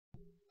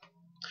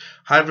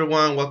Hi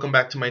everyone, welcome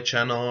back to my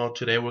channel.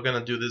 Today we're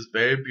gonna do this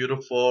very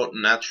beautiful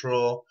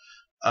natural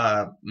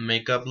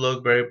makeup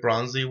look, very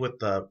bronzy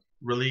with a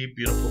really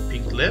beautiful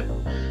pink lip.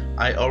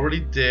 I already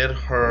did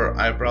her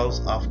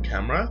eyebrows off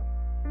camera,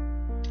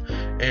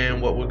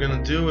 and what we're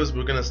gonna do is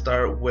we're gonna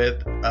start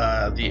with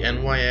the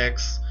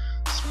NYX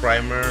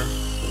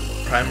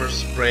primer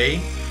spray,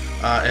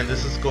 and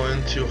this is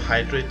going to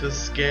hydrate the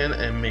skin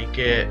and make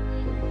it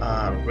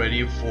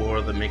ready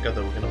for the makeup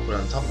that we're gonna put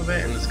on top of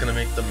it, and it's gonna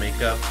make the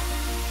makeup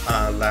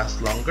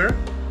last longer.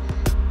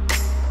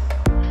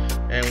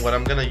 And what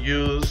I'm gonna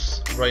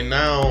use right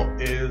now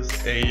is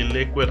a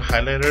liquid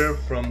highlighter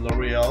from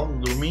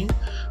L'Oreal Lumi.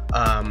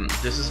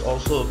 This is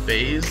also a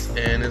base,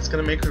 and it's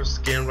gonna make her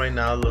skin right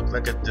now look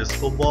like a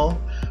disco ball,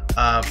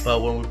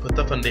 but when we put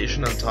the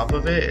foundation on top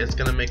of it, it's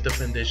gonna make the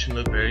foundation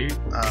look very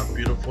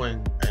beautiful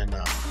and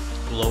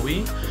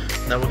glowy.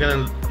 Now we're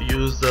gonna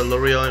use the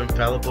L'Oreal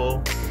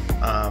Infallible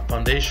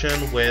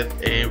foundation with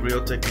a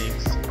Real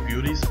Techniques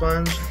beauty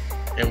sponge,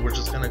 and we're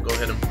just gonna go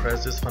ahead and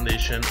press this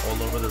foundation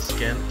all over the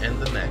skin and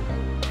the neck.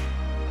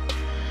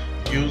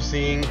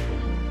 Using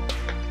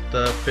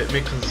the Fit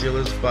Me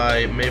concealers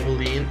by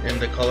Maybelline in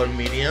the color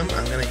medium,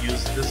 I'm gonna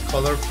use this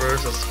color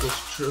first as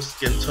close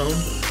skin tone,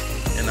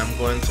 and I'm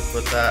going to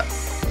put that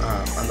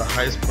on the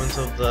highest points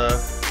of the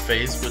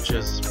face, which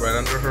is right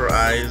under her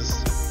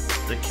eyes,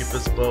 the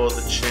cupid's bow,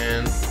 the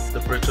chin, the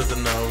bridge of the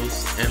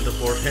nose, and the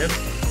forehead.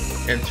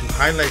 And to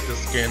highlight the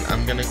skin,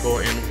 I'm gonna go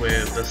in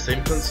with the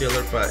same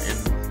concealer but in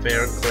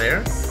Fair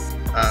Clair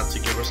to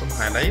give her some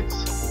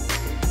highlights.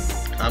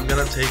 I'm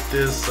gonna take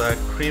this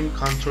cream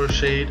contour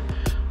shade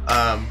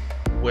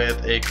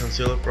with a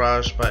concealer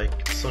brush by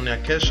Sonia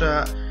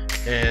Kesha,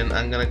 and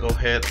I'm gonna go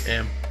ahead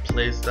and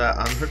place that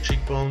on her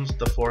cheekbones,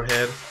 the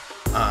forehead,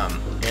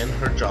 and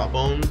her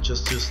jawbone,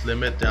 just to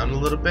slim it down a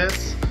little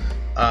bit.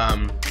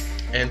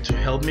 And to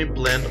help me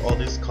blend all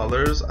these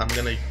colors, I'm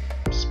gonna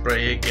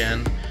spray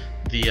again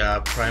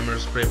the primer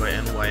spray by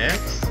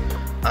NYX.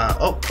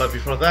 But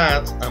before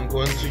that, I'm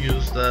going to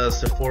use the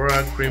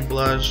Sephora cream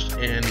blush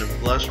in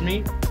Blush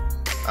Me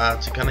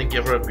to kind of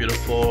give her a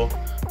beautiful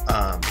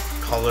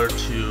color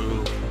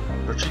to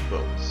her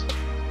cheekbones,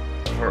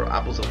 or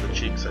apples of the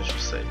cheeks I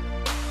should say.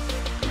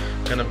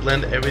 I'm gonna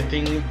blend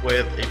everything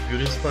with a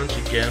beauty sponge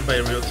again by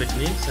Real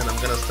Techniques, and I'm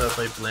gonna start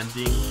by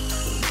blending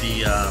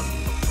the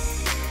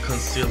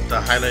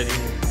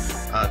highlighting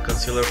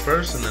concealer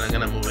first, and then I'm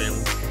gonna move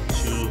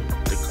into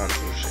the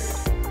contour shade.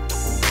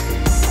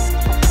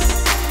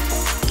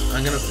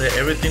 I'm gonna set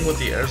everything with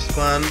the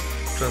Airspun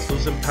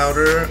translucent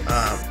powder.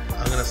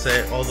 I'm gonna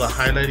set all the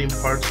highlighting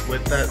parts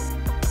with that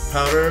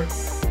powder.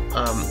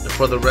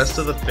 For the rest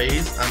of the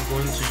face, I'm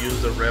going to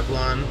use the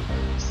Revlon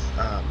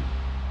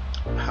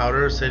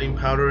setting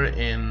powder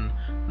in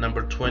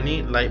number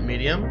 20 light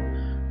medium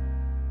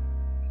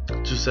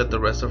to set the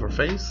rest of her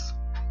face.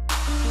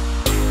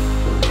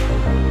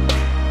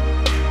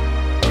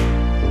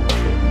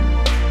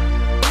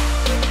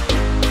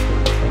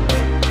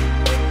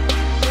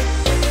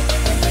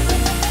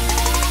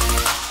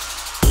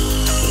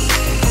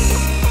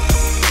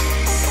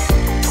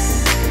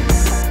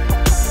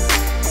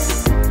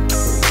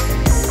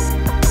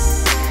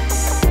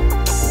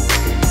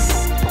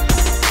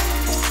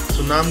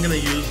 Now I'm going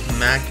to use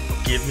MAC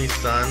Give Me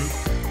Sun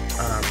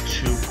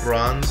to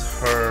bronze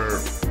her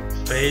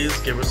face,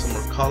 give her some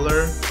more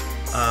color.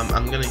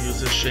 I'm going to use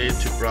this shade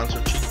to bronze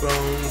her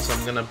cheekbones.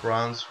 I'm going to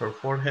bronze her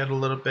forehead a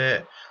little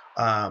bit.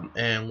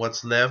 And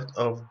what's left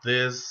of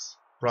this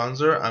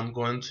bronzer, I'm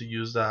going to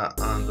use that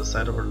on the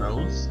side of her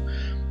nose.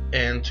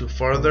 And to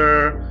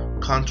further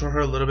contour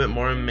her a little bit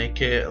more and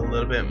make it a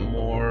little bit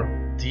more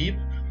deep,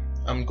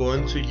 I'm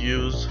going to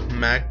use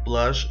MAC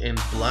Blush in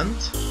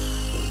Blunt.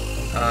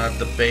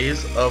 The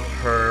base of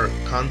her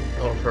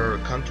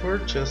contour,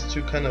 just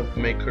to kind of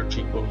make her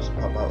cheekbones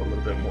pop out a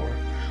little bit more.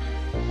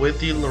 With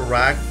the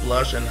Lorac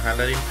blush and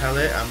highlighting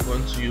palette, I'm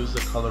going to use the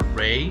color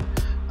Ray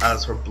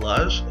as her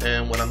blush,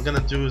 and what I'm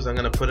gonna do is I'm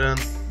gonna put it on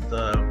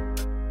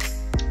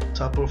the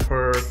top of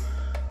her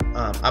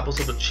apples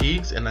of the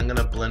cheeks, and I'm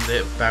gonna blend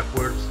it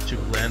backwards to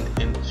blend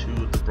into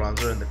the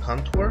bronzer and the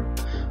contour.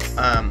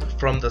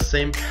 From the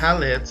same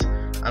palette,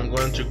 I'm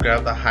going to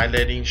grab the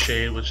highlighting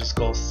shade, which is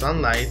called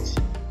Sunlight,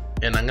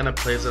 and I'm gonna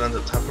place it on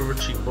the top of her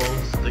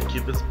cheekbones, the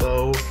cupid's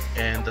bow,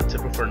 and the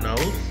tip of her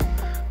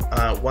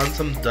nose. Once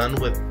I'm done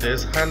with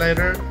this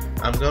highlighter,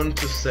 I'm going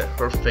to set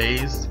her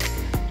face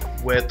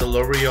with the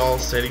L'Oreal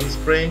setting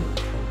spray,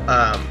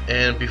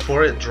 and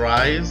before it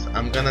dries,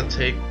 I'm gonna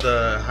take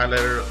the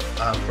highlighter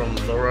from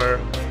Laura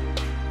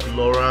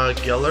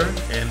Geller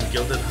in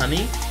Gilded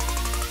Honey,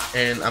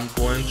 and I'm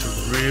going to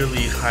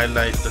really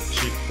highlight the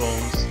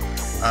cheekbones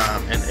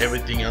and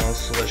everything else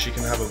so that she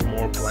can have a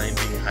more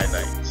blinding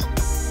highlight.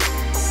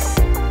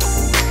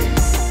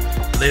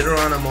 Later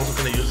on, I'm also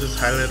going to use this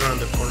highlighter on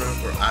the corner of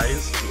her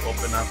eyes to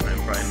open up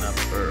and brighten up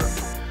her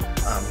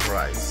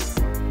eyes.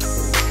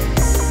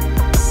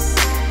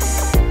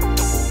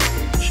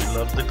 She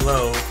loves the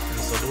glow, and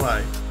so do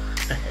I.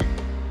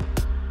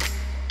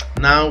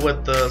 Now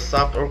with the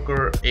Soft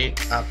Ochre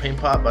Paint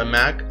Pot by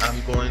MAC,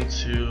 I'm going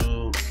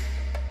to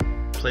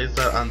place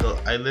that on the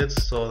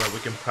eyelids so that we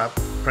can prep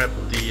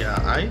the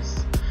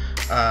eyes.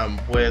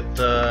 With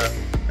the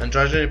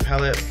Androgyny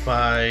palette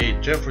by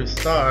Jeffree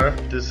Star,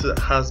 this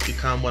has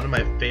become one of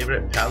my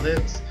favorite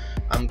palettes.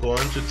 I'm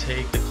going to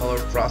take the color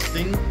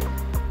Frosting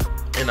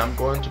and I'm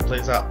going to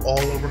place that all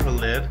over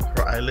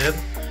her eyelid,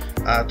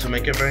 to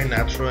make it very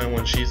natural, and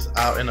when she's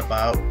out and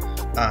about,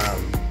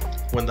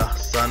 when the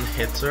sun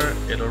hits her,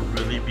 it'll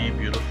really be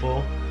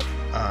beautiful.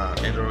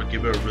 It'll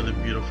give her a really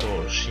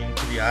beautiful sheen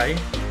to the eye.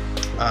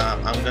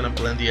 I'm gonna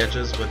blend the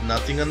edges with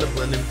nothing on the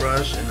blending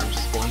brush, and I'm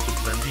just going to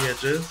blend the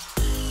edges.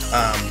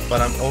 But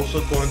I'm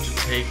also going to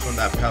take from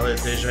that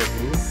palette Deja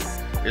Vu.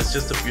 It's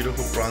just a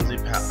beautiful bronzy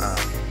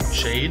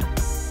shade.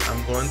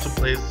 I'm going to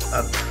place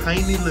a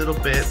tiny little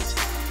bit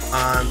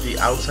on the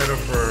outside of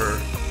her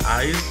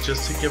eyes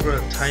just to give her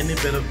a tiny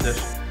bit of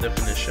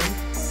definition.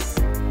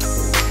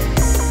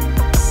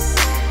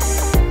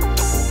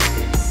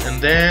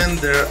 And then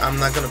I'm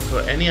not going to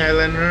put any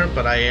eyeliner,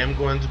 but I am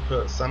going to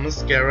put some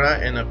mascara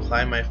and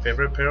apply my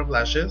favorite pair of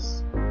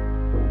lashes.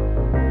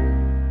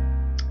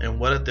 And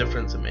what a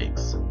difference it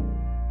makes.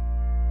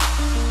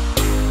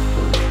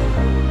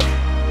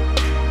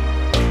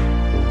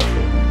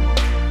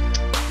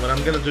 What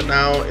I'm going to do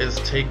now is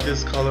take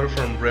this color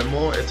from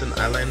Rimmel. It's an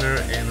eyeliner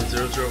in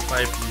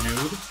 005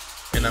 Nude.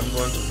 And I'm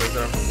going to place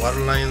it on her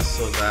waterline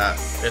so that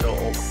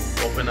it'll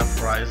open up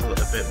her eyes a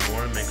little bit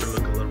more and make her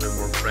look a little bit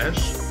more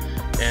fresh.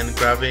 And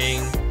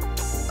grabbing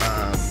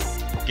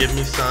Give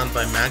Me Sun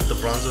by MAC, the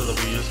bronzer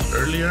that we used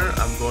earlier,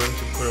 I'm going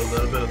to put a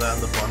little bit of that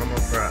on the bottom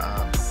of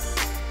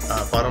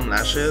her bottom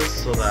lashes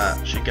so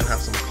that she can have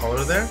some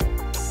color there.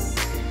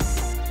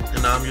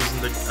 And now I'm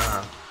using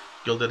the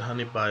Gilded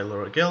Honey by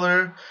Laura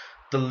Geller.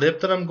 The lip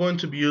that I'm going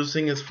to be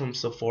using is from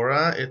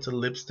Sephora. It's a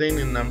lip stain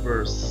in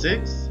number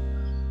 6.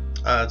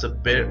 It's a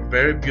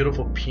very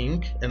beautiful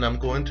pink, and I'm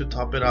going to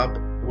top it up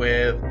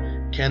with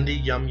Candy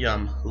Yum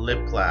Yum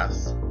Lip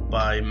Glass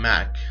by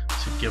MAC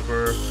to give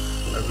her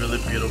a really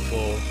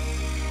beautiful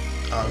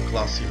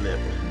glossy lip.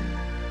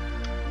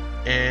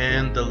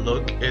 And the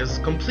look is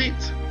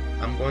complete.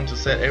 I'm going to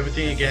set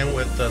everything again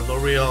with the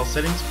L'Oreal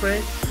setting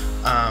spray,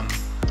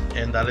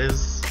 and that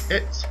is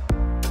it.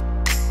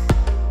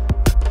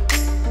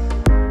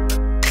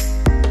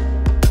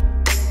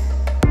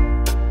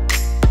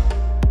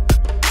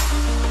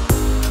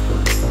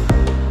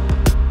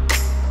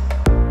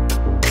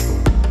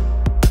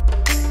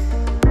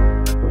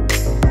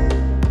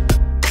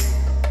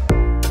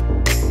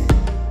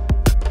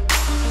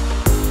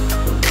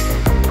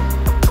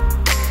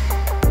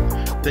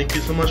 Thank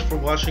you so much for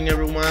watching,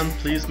 everyone.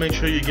 Please make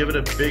sure you give it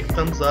a big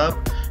thumbs up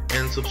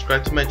and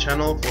subscribe to my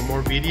channel for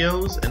more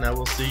videos, and I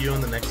will see you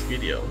in the next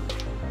video.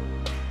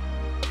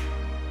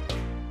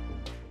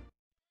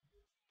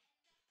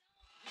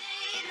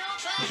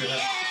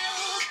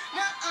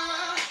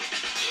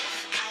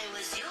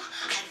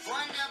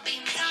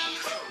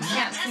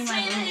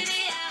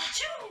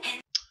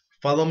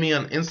 Follow me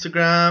on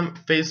Instagram,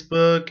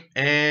 Facebook,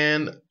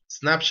 and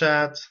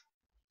Snapchat.